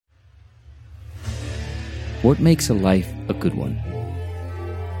What makes a life a good one?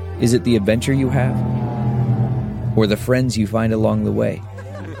 Is it the adventure you have? Or the friends you find along the way?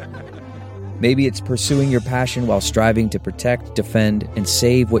 Maybe it's pursuing your passion while striving to protect, defend, and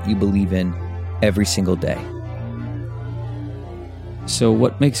save what you believe in every single day. So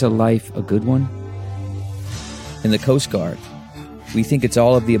what makes a life a good one? In the Coast Guard, we think it's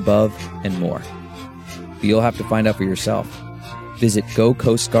all of the above and more. But you'll have to find out for yourself. Visit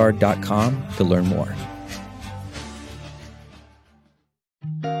gocoastguard.com to learn more.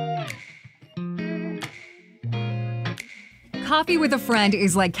 Coffee with a friend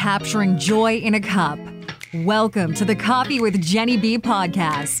is like capturing joy in a cup. Welcome to the Coffee with Jenny B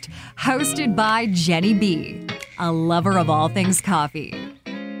podcast, hosted by Jenny B, a lover of all things coffee.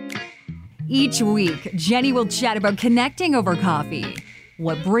 Each week, Jenny will chat about connecting over coffee,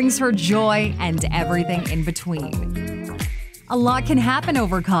 what brings her joy, and everything in between. A lot can happen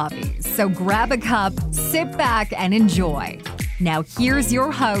over coffee, so grab a cup, sit back, and enjoy. Now here's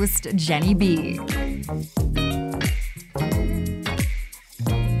your host, Jenny B.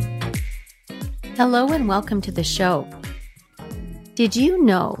 Hello and welcome to the show. Did you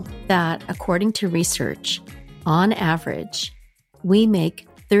know that according to research, on average, we make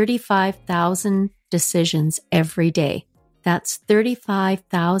 35,000 decisions every day? That's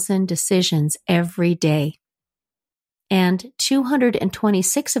 35,000 decisions every day. And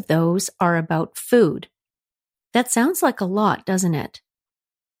 226 of those are about food. That sounds like a lot, doesn't it?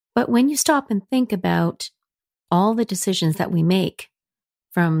 But when you stop and think about all the decisions that we make,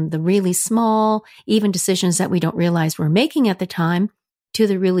 from the really small, even decisions that we don't realize we're making at the time, to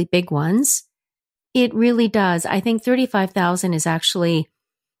the really big ones, it really does. I think 35,000 is actually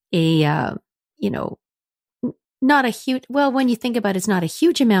not a huge, well, when you think about it, it's not a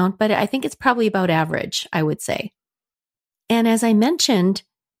huge amount, but I think it's probably about average, I would say. And as I mentioned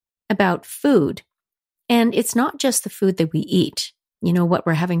about food, and it's not just the food that we eat, what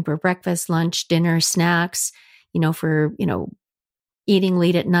we're having for breakfast, lunch, dinner, snacks, for eating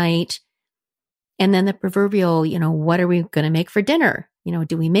late at night. And then the proverbial, what are we going to make for dinner?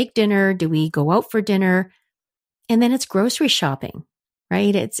 Do we make dinner? Do we go out for dinner? And then it's grocery shopping,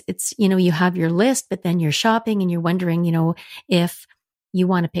 right? It's you have your list, but then you're shopping and you're wondering, if you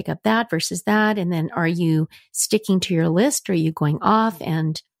want to pick up that versus that. And then are you sticking to your list? Or are you going off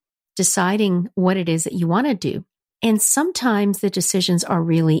and deciding what it is that you want to do? And sometimes the decisions are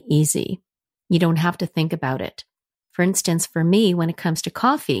really easy. You don't have to think about it. For instance, for me, when it comes to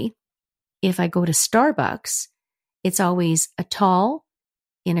coffee, if I go to Starbucks, it's always a tall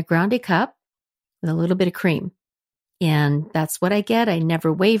in a grande cup with a little bit of cream. And that's what I get. I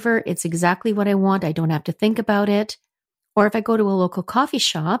never waver. It's exactly what I want. I don't have to think about it. Or if I go to a local coffee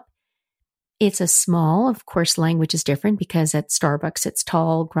shop, it's a small, of course, language is different because at Starbucks, it's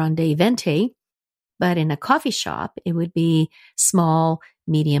tall, grande, venti. But in a coffee shop, it would be small,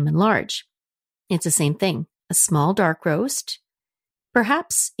 medium, and large. It's the same thing. A small dark roast,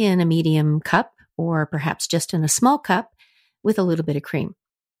 perhaps in a medium cup or perhaps just in a small cup with a little bit of cream.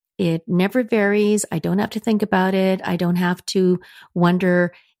 It never varies. I don't have to think about it. I don't have to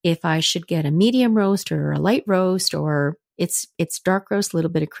wonder if I should get a medium roast or a light roast, or it's dark roast, a little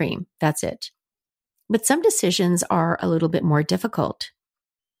bit of cream. That's it. But some decisions are a little bit more difficult.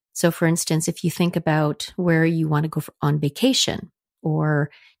 So for instance, if you think about where you want to go on vacation, or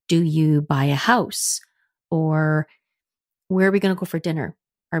do you buy a house? Or where are we going to go for dinner?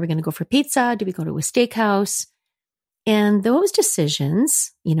 Are we going to go for pizza? Do we go to a steakhouse? And those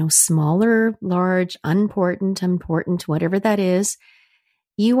decisions, smaller, large, unimportant, important, whatever that is,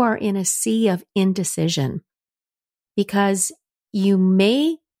 you are in a sea of indecision because you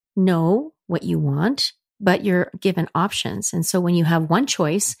may know what you want, but you're given options. And so when you have one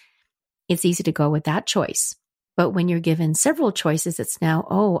choice, it's easy to go with that choice. But when you're given several choices, it's now,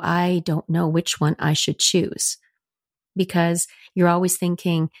 I don't know which one I should choose. Because you're always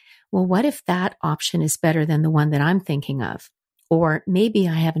thinking, well, what if that option is better than the one that I'm thinking of? Or maybe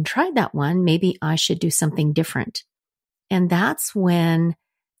I haven't tried that one. Maybe I should do something different. And that's when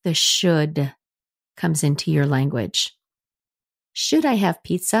the should comes into your language. Should I have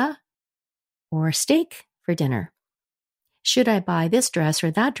pizza or steak for dinner? Should I buy this dress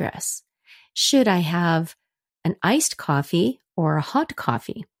or that dress? Should I have an iced coffee or a hot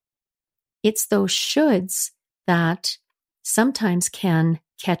coffee? It's those shoulds that sometimes can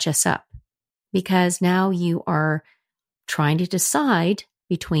catch us up because now you are trying to decide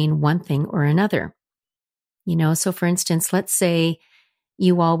between one thing or another. So for instance, let's say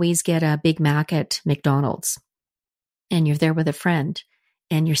you always get a Big Mac at McDonald's and you're there with a friend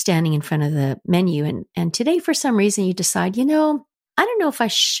and you're standing in front of the menu. And today, for some reason, you decide, I don't know if I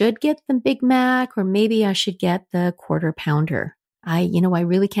should get the Big Mac or maybe I should get the Quarter Pounder. I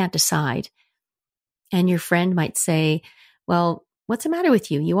really can't decide. And your friend might say, well, what's the matter with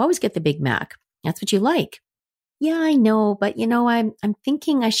you? You always get the Big Mac. That's what you like. Yeah, I know, but I'm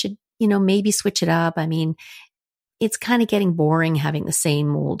thinking I should, maybe switch it up. I mean, it's kind of getting boring having the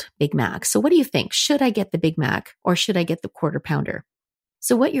same old Big Mac. So what do you think? Should I get the Big Mac or should I get the Quarter Pounder?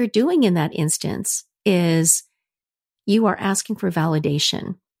 So what you're doing in that instance is you are asking for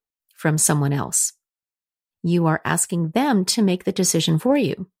validation from someone else. You are asking them to make the decision for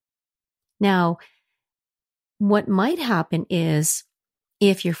you. Now, what might happen is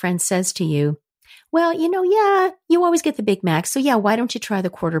if your friend says to you, well, yeah, you always get the Big Mac. So yeah, why don't you try the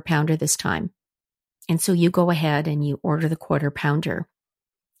Quarter Pounder this time? And so you go ahead and you order the Quarter Pounder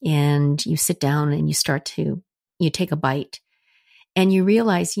and you sit down and you take a bite and you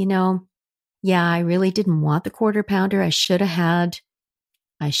realize, yeah, I really didn't want the Quarter Pounder. I should have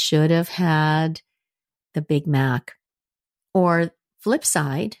had the Big Mac. Or flip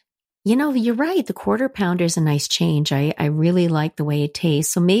side, you're right. The Quarter Pounder is a nice change. I really like the way it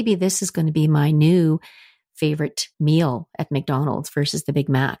tastes. So maybe this is going to be my new favorite meal at McDonald's versus the Big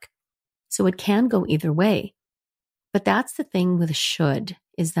Mac. So it can go either way. But that's the thing with should,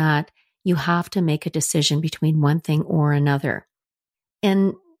 is that you have to make a decision between one thing or another.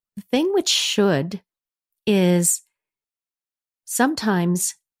 And the thing with should is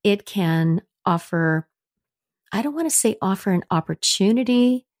sometimes it can offer, I don't want to say offer an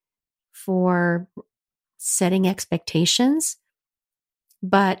opportunity for setting expectations,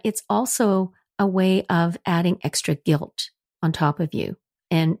 but it's also a way of adding extra guilt on top of you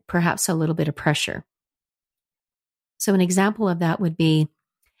and perhaps a little bit of pressure. So an example of that would be,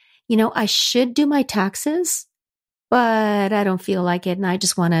 I should do my taxes, but I don't feel like it and I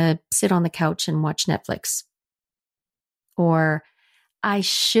just want to sit on the couch and watch Netflix. Or I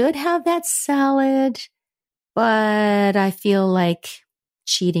should have that salad, but I feel like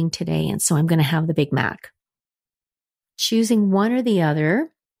cheating today, and so I'm going to have the Big Mac. Choosing one or the other,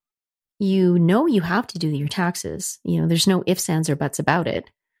 you have to do your taxes. There's no ifs, ands, or buts about it.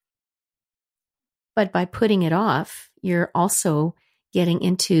 But by putting it off, you're also getting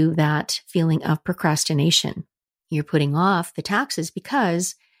into that feeling of procrastination. You're putting off the taxes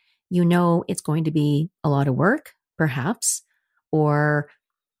because it's going to be a lot of work, perhaps, or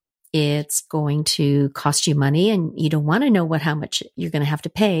it's going to cost you money and you don't want to know how much you're going to have to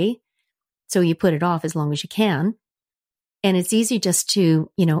pay. So you put it off as long as you can. And it's easy just to,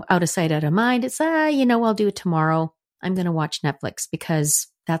 out of sight, out of mind. It's, I'll do it tomorrow. I'm going to watch Netflix because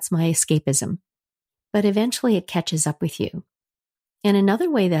that's my escapism. But eventually it catches up with you. And another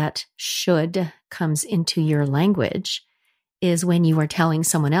way that should comes into your language is when you are telling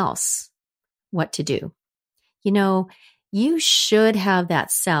someone else what to do. You should have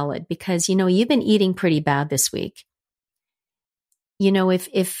that salad because, you've been eating pretty bad this week.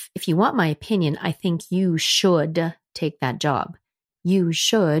 If you want my opinion, I think you should take that job. You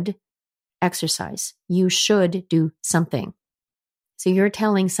should exercise. You should do something. So you're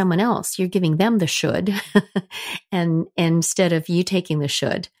telling someone else, you're giving them the should and instead of you taking the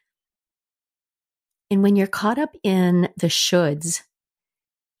should. And when you're caught up in the shoulds,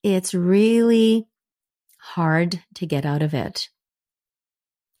 it's really hard to get out of it.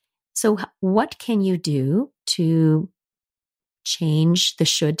 So what can you do to change the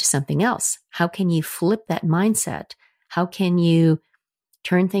should to something else? How can you flip that mindset? How can you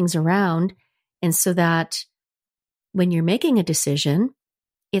turn things around? And so that when you're making a decision,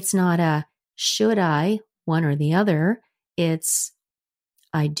 it's not a should I, one or the other. It's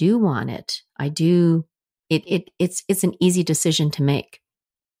I do want it. It's an easy decision to make.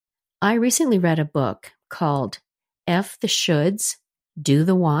 I recently read a book called F the Shoulds, Do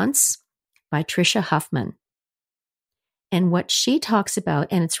the Wants by Tricia Huffman. And what she talks about,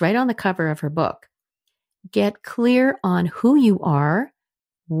 and it's right on the cover of her book, get clear on who you are,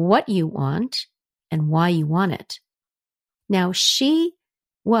 what you want, and why you want it. Now, she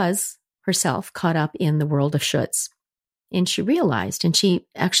was herself caught up in the world of shoulds. And she realized,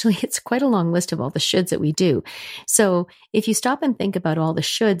 it's quite a long list of all the shoulds that we do. So if you stop and think about all the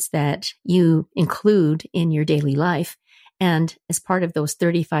shoulds that you include in your daily life, and as part of those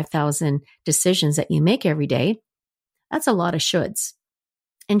 35,000 decisions that you make every day, that's a lot of shoulds.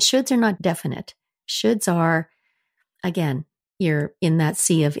 And shoulds are not definite. Shoulds are, again, you're in that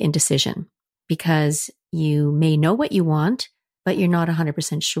sea of indecision because you may know what you want, but you're not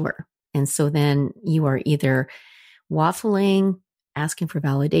 100% sure. And so then you are either waffling, asking for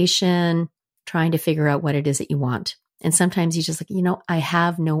validation, trying to figure out what it is that you want. And sometimes you just I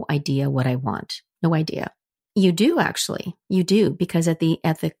have no idea what I want. No idea. You do, actually. You do, because at the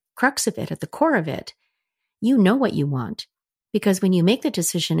crux of it, at the core of it, you know what you want. Because when you make the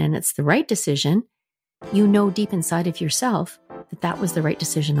decision and it's the right decision, you know deep inside of yourself that that was the right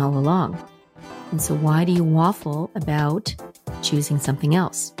decision all along. And so why do you waffle about choosing something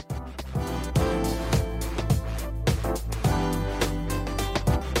else?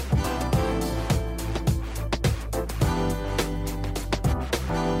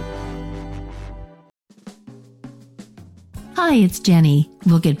 Hi, it's Jenny.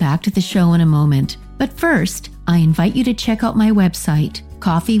 We'll get back to the show in a moment. But first, I invite you to check out my website,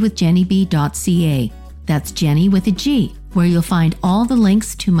 coffeewithjennyb.ca. That's Jenny with a G, where you'll find all the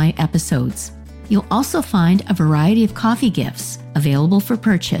links to my episodes. You'll also find a variety of coffee gifts available for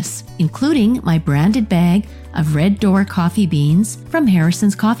purchase, including my branded bag of Red Door coffee beans from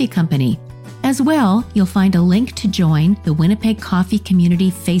Harrison's Coffee Company. As well, you'll find a link to join the Winnipeg Coffee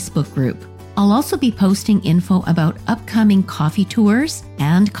Community Facebook group. I'll also be posting info about upcoming coffee tours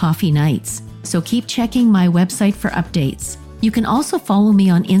and coffee nights. So keep checking my website for updates. You can also follow me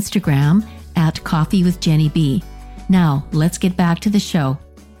on Instagram at Coffee with Jenny B. Now, let's get back to the show.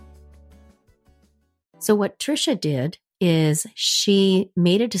 So what Trisha did is she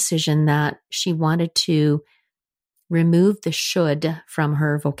made a decision that she wanted to remove the should from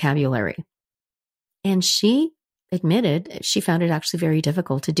her vocabulary. And she admitted she found it actually very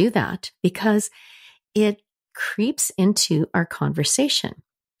difficult to do that because it creeps into our conversation.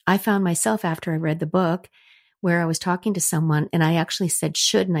 I found myself after I read the book where I was talking to someone and I actually said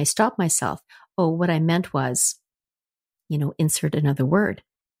should, and I stopped myself. Oh, what I meant was, insert another word.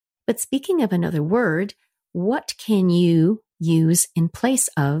 But speaking of another word, what can you use in place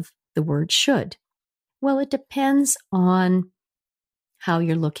of the word should? Well, it depends on how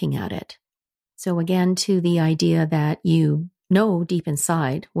you're looking at it. So again, to the idea that you know deep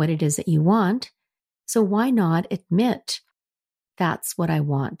inside what it is that you want. So why not admit that's what I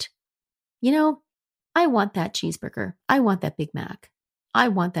want? I want that cheeseburger. I want that Big Mac. I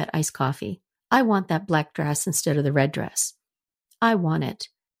want that iced coffee. I want that black dress instead of the red dress. I want it.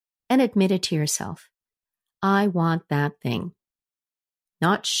 And admit it to yourself. I want that thing.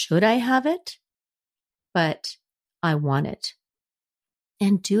 Not should I have it, but I want it.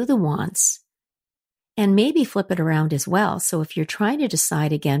 And do the wants. And maybe flip it around as well. So if you're trying to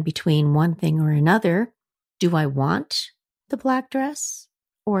decide again between one thing or another, do I want the black dress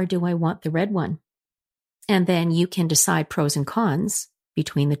or do I want the red one? And then you can decide pros and cons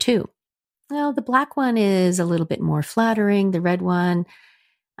between the two. Well, the black one is a little bit more flattering. The red one,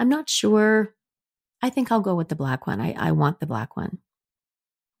 I'm not sure. I think I'll go with the black one. I want the black one.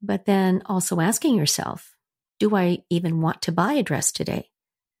 But then also asking yourself, do I even want to buy a dress today?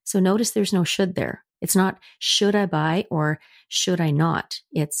 So notice there's no should there. It's not should I buy or should I not.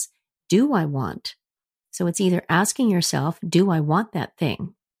 It's do I want? So it's either asking yourself, do I want that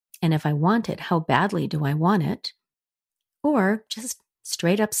thing? And if I want it, how badly do I want it? Or just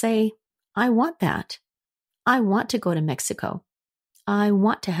straight up say, I want that. I want to go to Mexico. I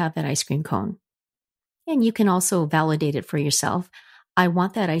want to have that ice cream cone. And you can also validate it for yourself. I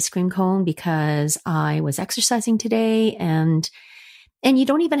want that ice cream cone because I was exercising today and you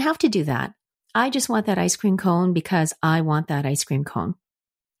don't even have to do that. I just want that ice cream cone because I want that ice cream cone.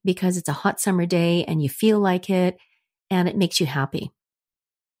 Because it's a hot summer day and you feel like it and it makes you happy.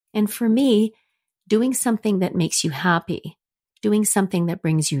 And for me, doing something that makes you happy, doing something that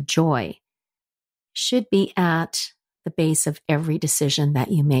brings you joy, should be at the base of every decision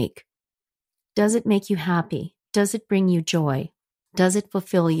that you make. Does it make you happy? Does it bring you joy? Does it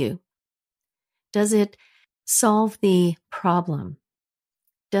fulfill you? Does it solve the problem?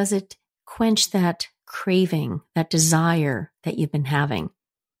 Does it quench that craving, that desire that you've been having?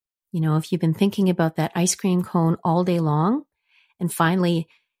 If you've been thinking about that ice cream cone all day long and finally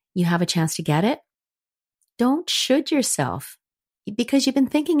you have a chance to get it, don't should yourself because you've been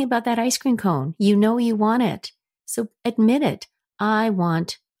thinking about that ice cream cone. You know you want it. So admit it. I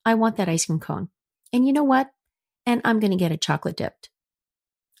want that ice cream cone. And you know what? And I'm going to get it chocolate dipped.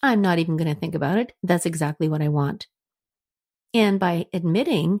 I'm not even going to think about it. That's exactly what I want. And by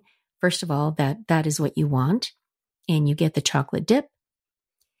admitting, first of all, that that is what you want and you get the chocolate dip,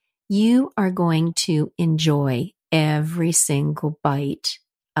 you are going to enjoy every single bite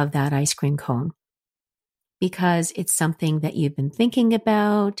of that ice cream cone because it's something that you've been thinking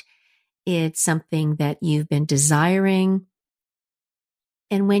about. It's something that you've been desiring.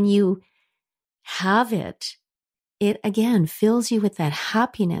 And when you have it, it again fills you with that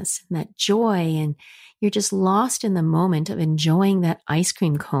happiness and that joy, and you're just lost in the moment of enjoying that ice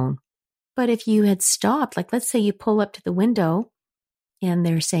cream cone. But if you had stopped, like let's say you pull up to the window and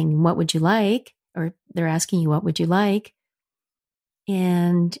they're saying, what would you like? or they're asking you, what would you like?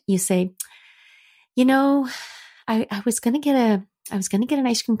 And you say, I was going to get an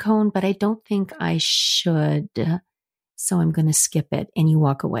ice cream cone, but I don't think I should. So I'm going to skip it. And you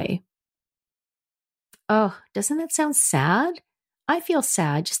walk away. Oh, doesn't that sound sad? I feel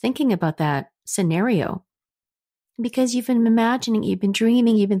sad just thinking about that scenario, because you've been imagining, you've been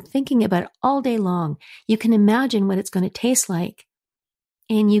dreaming, you've been thinking about it all day long. You can imagine what it's going to taste like.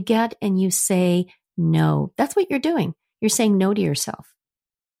 And you get and you say no. That's what you're doing. You're saying no to yourself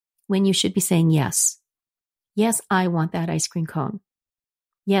when you should be saying yes. Yes, I want that ice cream cone.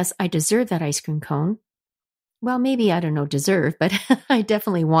 Yes, I deserve that ice cream cone. Well, maybe I don't know, deserve, but I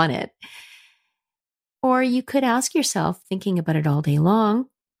definitely want it. Or you could ask yourself, thinking about it all day long,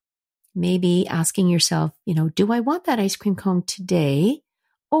 maybe asking yourself, do I want that ice cream cone today?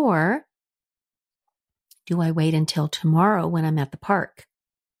 Or do I wait until tomorrow when I'm at the park?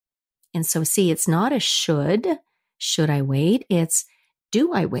 And so see, it's not a should I wait? It's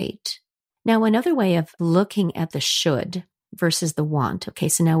do I wait? Now, another way of looking at the should versus the want. Okay,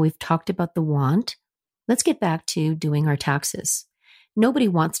 so now we've talked about the want. Let's get back to doing our taxes. Nobody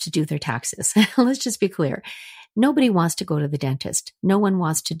wants to do their taxes. Let's just be clear. Nobody wants to go to the dentist. No one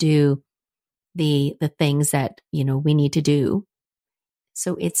wants to do the things that, we need to do.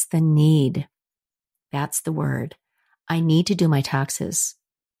 So it's the need. That's the word. I need to do my taxes.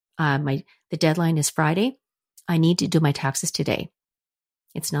 The deadline is Friday. I need to do my taxes today.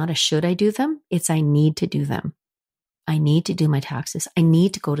 It's not a should I do them. It's I need to do them. I need to do my taxes. I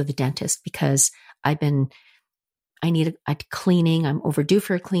need to go to the dentist because I need a cleaning. I'm overdue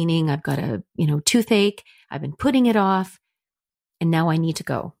for a cleaning. I've got a, toothache. I've been putting it off and now I need to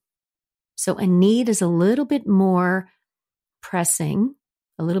go. So a need is a little bit more pressing,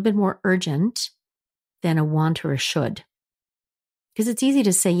 a little bit more urgent than a want or a should. Because it's easy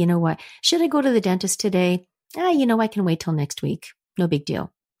to say, what, should I go to the dentist today? I can wait till next week. No big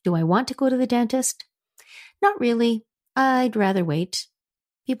deal. Do I want to go to the dentist? Not really. I'd rather wait.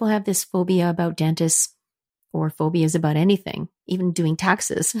 People have this phobia about dentists or phobias about anything, even doing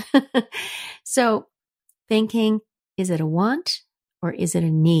taxes. So thinking, is it a want or is it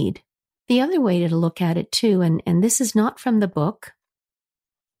a need? The other way to look at it too, and this is not from the book,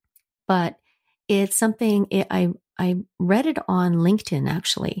 but it's something I read it on LinkedIn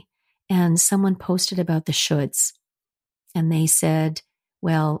actually, and someone posted about the shoulds. And they said,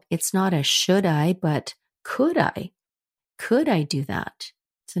 well, it's not a should I, but could I? Could I do that?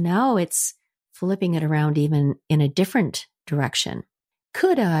 So now it's flipping it around even in a different direction.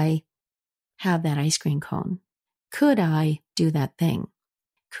 Could I have that ice cream cone? Could I do that thing?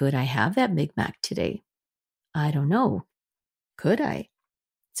 Could I have that Big Mac today? I don't know. Could I?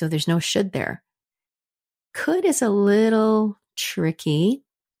 So there's no should there. Could is a little tricky.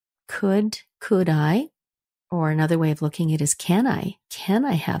 Could I? Or another way of looking at it is, can I? Can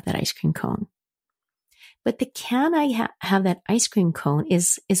I have that ice cream cone? But the can I have that ice cream cone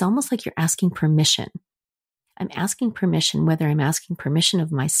is almost like you're asking permission. I'm asking permission, whether I'm asking permission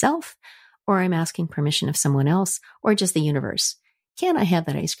of myself or I'm asking permission of someone else or just the universe. Can I have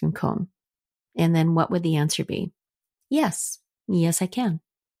that ice cream cone? And then what would the answer be? Yes. Yes, I can.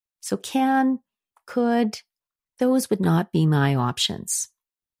 So can, could, those would not be my options.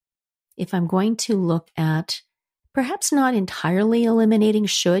 If I'm going to look at perhaps not entirely eliminating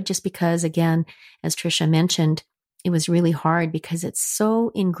should, just because, again, as Trisha mentioned, it was really hard because it's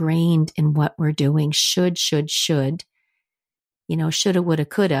so ingrained in what we're doing. Should, shoulda, woulda,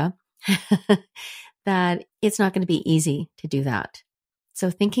 coulda, that it's not going to be easy to do that. So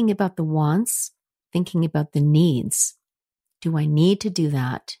thinking about the wants, thinking about the needs. Do I need to do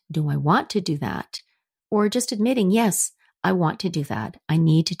that? Do I want to do that? Or just admitting, yes, I want to do that. I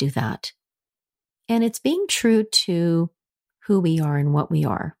need to do that. And it's being true to who we are and what we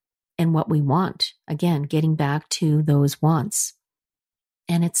are and what we want. Again, getting back to those wants.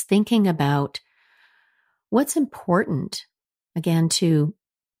 And it's thinking about what's important, again, to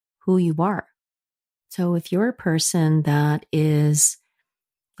who you are. So if you're a person that is,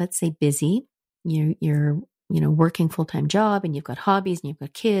 let's say, busy, you're working full-time job and you've got hobbies and you've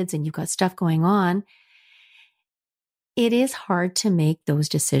got kids and you've got stuff going on, it is hard to make those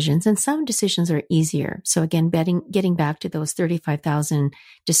decisions, and some decisions are easier. So again, getting back to those 35,000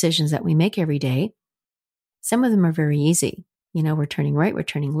 decisions that we make every day, some of them are very easy. We're turning right, we're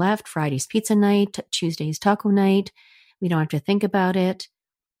turning left, Friday's pizza night, Tuesday's taco night. We don't have to think about it.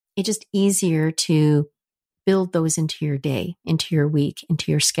 It's just easier to build those into your day, into your week,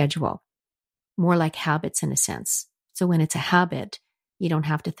 into your schedule. More like habits in a sense. So when it's a habit, you don't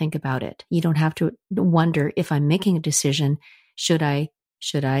have to think about it. You don't have to wonder if I'm making a decision, should I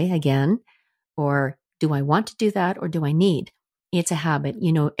again, Or do I want to do that or do I need? It's a habit.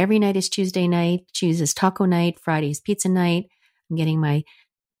 Every night is Tuesday night, Tuesday's taco night, Friday's pizza night. I'm getting my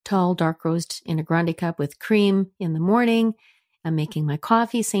tall dark roast in a grande cup with cream in the morning. I'm making my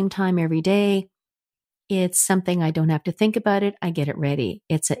coffee same time every day. It's something I don't have to think about it. I get it ready.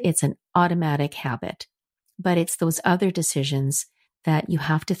 It's an automatic habit. But it's those other decisions that you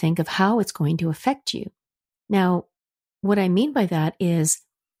have to think of how it's going to affect you. Now, what I mean by that is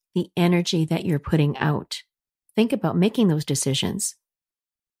the energy that you're putting out. Think about making those decisions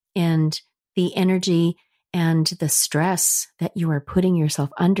and the energy and the stress that you are putting yourself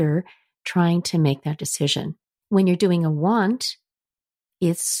under trying to make that decision. When you're doing a want,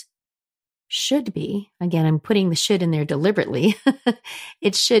 should be, again, I'm putting the should in there deliberately.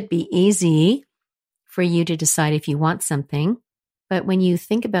 It should be easy for you to decide if you want something. But when you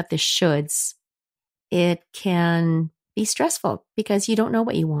think about the shoulds, it can be stressful because you don't know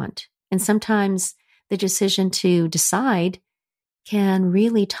what you want. And sometimes the decision to decide can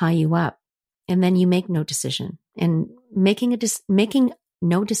really tie you up. And then you make no decision. And making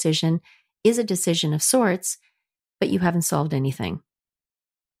no decision is a decision of sorts, but you haven't solved anything.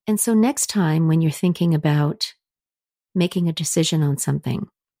 And so next time when you're thinking about making a decision on something,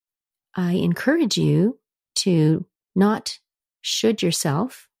 I encourage you to not should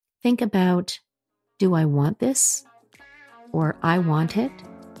yourself. Think about, do I want this? Or I want it?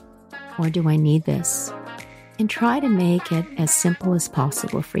 Or do I need this? And try to make it as simple as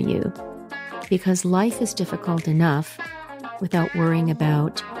possible for you. Because life is difficult enough without worrying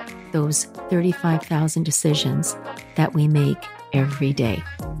about those 35,000 decisions that we make every day.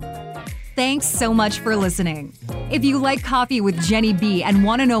 Thanks so much for listening. If you like Coffee with Jenny B and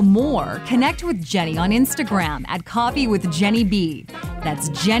want to know more, connect with Jenny on Instagram at Coffee with Jenny B. That's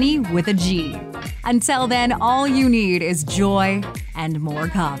Jenny with a G. Until then, all you need is joy and more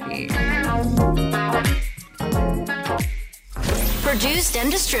coffee. Produced and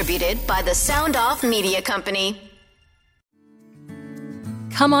distributed by the Sound Off Media Company.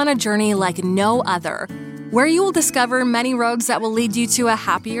 Come on a journey like no other, where you will discover many roads that will lead you to a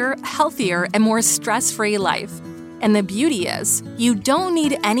happier, healthier, and more stress-free life. And the beauty is, you don't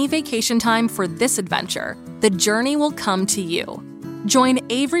need any vacation time for this adventure. The journey will come to you. Join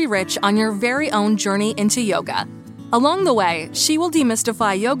Avery Rich on your very own journey into yoga. Along the way, she will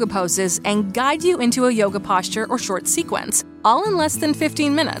demystify yoga poses and guide you into a yoga posture or short sequence, all in less than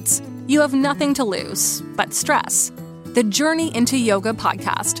 15 minutes. You have nothing to lose but stress. The Journey into Yoga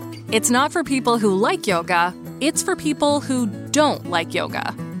podcast. It's not for people who like yoga, it's for people who don't like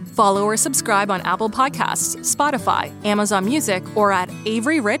yoga. Follow or subscribe on Apple Podcasts, Spotify, Amazon Music, or at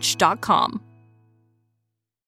averyrich.com.